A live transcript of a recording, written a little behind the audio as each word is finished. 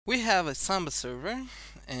We have a Samba server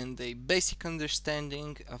and a basic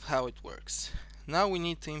understanding of how it works. Now we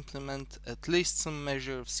need to implement at least some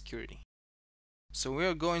measure of security. So we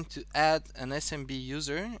are going to add an SMB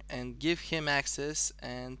user and give him access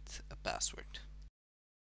and a password.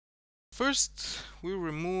 First, we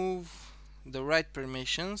remove the write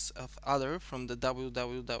permissions of other from the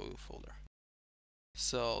www folder.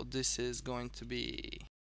 So this is going to be,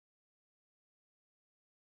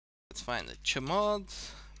 let's find it, chmod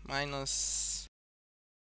minus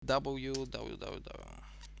www.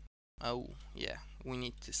 Oh yeah, we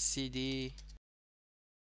need to cd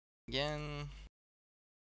again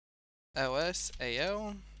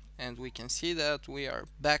ls.al, and we can see that we are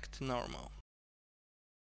back to normal.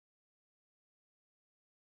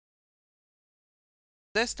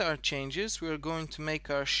 To test our changes, we are going to make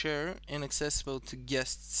our share inaccessible to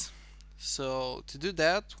guests. So to do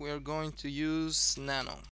that, we are going to use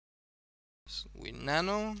nano. So we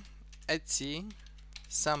nano etc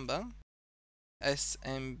samba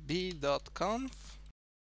smb.conf,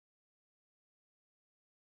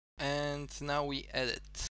 and now we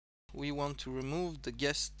edit. We want to remove the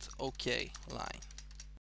guest OK line.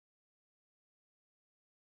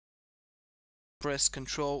 Press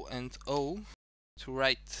Ctrl and O to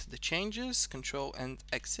write the changes, Ctrl and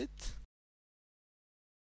exit.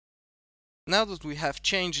 Now that we have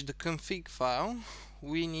changed the config file,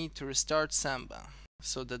 we need to restart Samba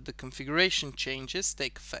so that the configuration changes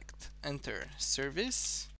take effect. Enter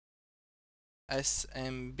service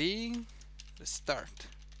smb restart.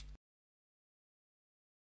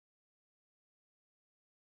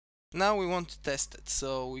 Now we want to test it,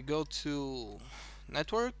 so we go to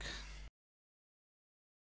network,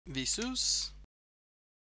 vSUS,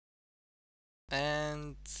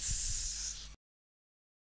 and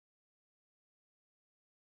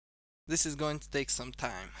this is going to take some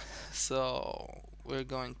time, so we're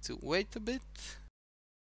going to wait a bit.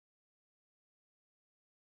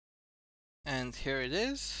 And here it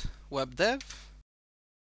is, web dev.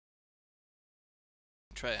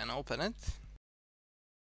 Try and open it.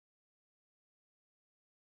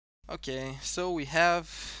 Okay, so we have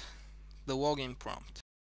the login prompt.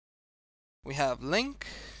 We have link,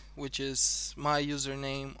 which is my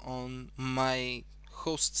username on my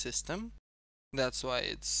host system. That's why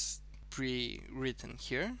it's pre-written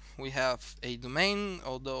here. We have a domain,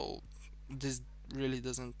 although this really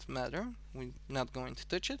doesn't matter. We're not going to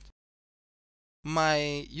touch it.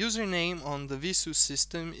 My username on the vSUS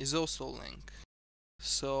system is also link.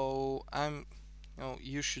 So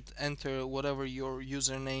you should enter whatever your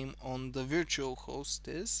username on the virtual host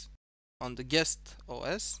is, on the guest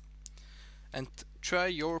OS, and try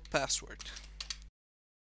your password.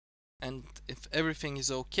 And if everything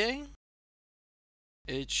is okay,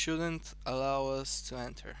 it shouldn't allow us to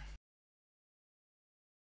enter.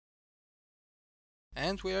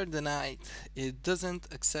 And we are denied. It doesn't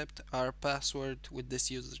accept our password with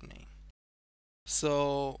this username.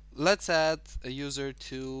 So let's add a user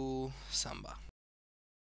to Samba.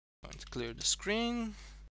 I'm going to clear the screen.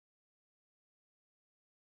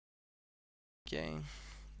 Okay.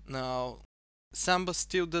 Now Samba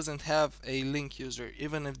still doesn't have a link user,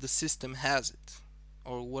 even if the system has it,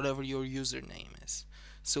 or whatever your username is.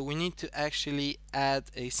 So we need to actually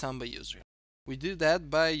add a Samba user. We do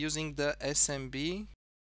that by using the smbpasswd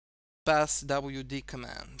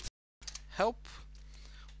command. Help.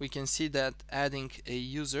 We can see that adding a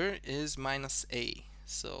user is -a.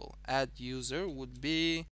 So add user would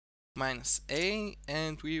be -a,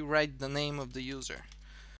 and we write the name of the user.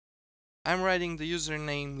 I'm writing the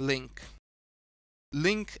username link.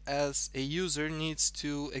 Link as a user needs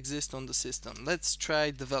to exist on the system. Let's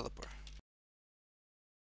try developer.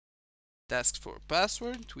 It asks for a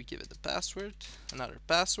password, we give it a password, another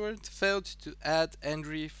password, failed to add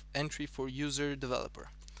entry for user developer.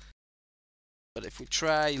 But if we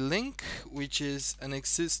try link, which is an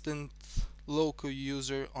existent local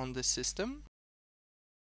user on the system,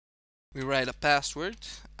 we write a password.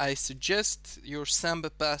 I suggest your Samba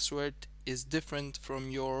password is different from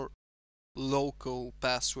your local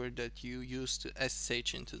password that you use to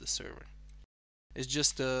SSH into the server. It's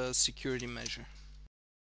just a security measure.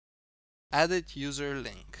 Added user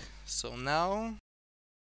link. So now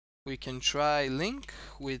we can try link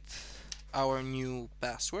with our new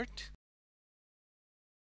password.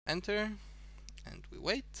 Enter, and we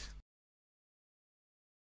wait.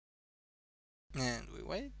 And we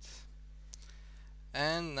wait.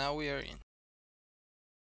 And now we are in.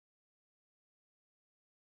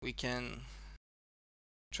 We can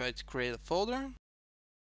try to create a folder,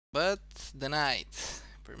 but denied.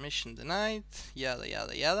 Permission denied, yada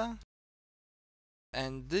yada yada.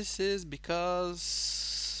 And this is because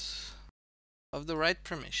of the right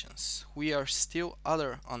permissions. We are still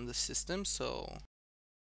other on the system, so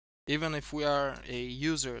even if we are a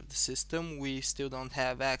user of the system, we still don't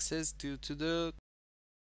have access due to the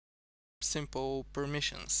simple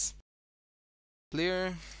permissions.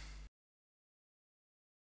 Clear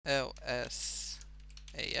lsal.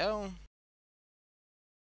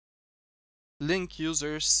 Link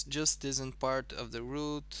users just isn't part of the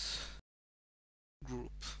root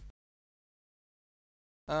group.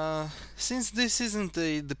 Since this isn't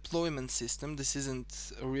a deployment system, this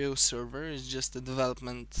isn't a real server, it's just a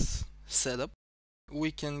development setup,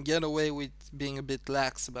 we can get away with being a bit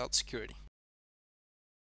lax about security.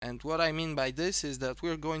 And what I mean by this is that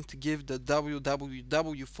we're going to give the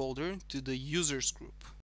www folder to the users group.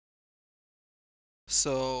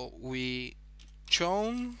 So we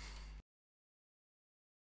chown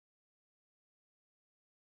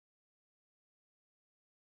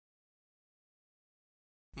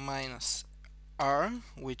 -r,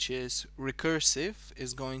 which is recursive,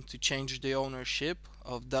 is going to change the ownership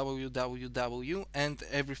of www and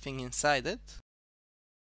everything inside it.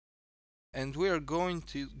 And we are going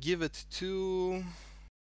to give it to,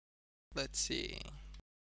 let's see,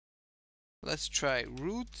 let's try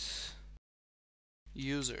root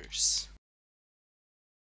users.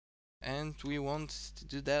 And we want to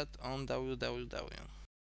do that on www.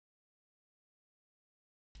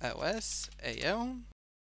 lsal.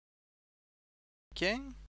 Okay.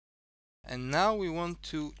 And now we want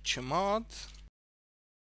to chmod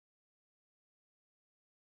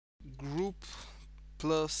group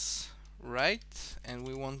plus right, and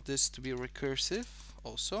we want this to be recursive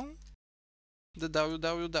also, the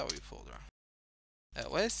www folder.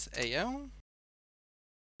 lsal.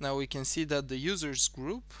 Now we can see that the users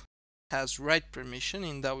group has write permission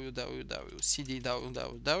in www cd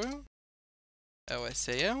www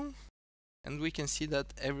lsal, and we can see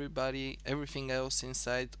that everything else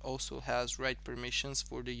inside also has write permissions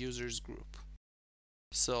for the users group.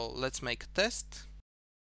 So let's make a test.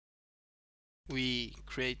 We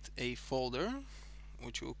create a folder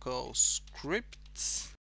which we'll call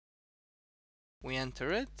scripts. We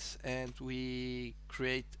enter it and we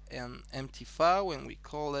create an empty file and we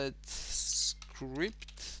call it script.js.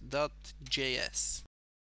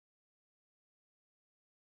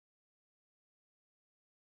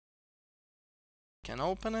 Can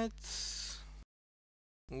open it.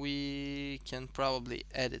 We can probably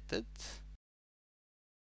edit it.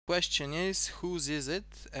 Question is, whose is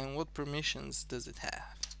it and what permissions does it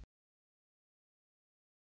have?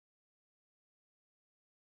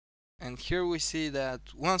 And here we see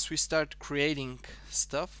that once we start creating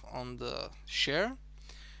stuff on the share,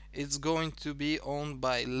 it's going to be owned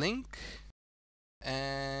by link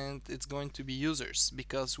and it's going to be users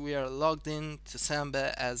because we are logged in to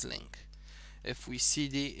Samba as link. If we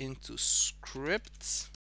cd into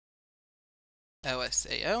scripts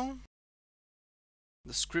lsal,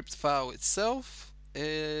 the script file itself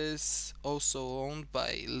is also owned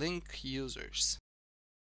by link users.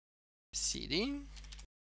 cd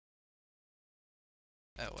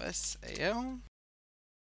lsal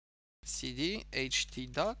cd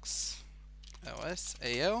htdocs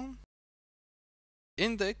lsal.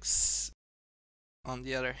 Index, on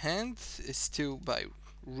the other hand, is still by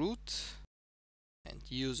root and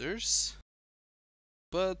users,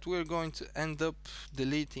 but we're going to end up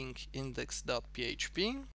deleting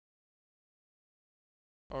index.php,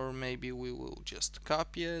 or maybe we will just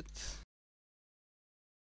copy it.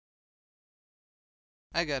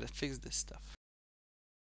 I gotta fix this stuff.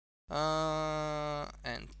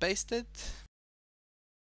 And paste it.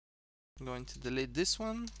 I'm going to delete this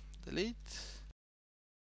one, delete,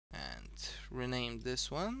 and rename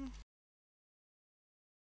this one.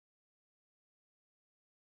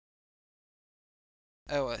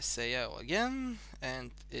 lsal again,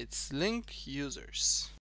 and it's link users.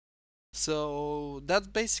 So that's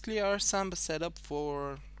basically our Samba setup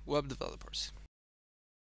for web developers.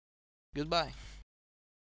 Goodbye.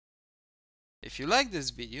 If you like this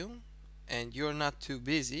video and you're not too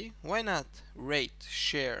busy, why not rate,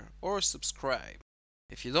 share, or subscribe?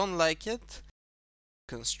 If you don't like it,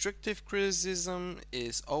 constructive criticism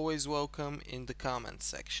is always welcome in the comment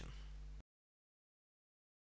section.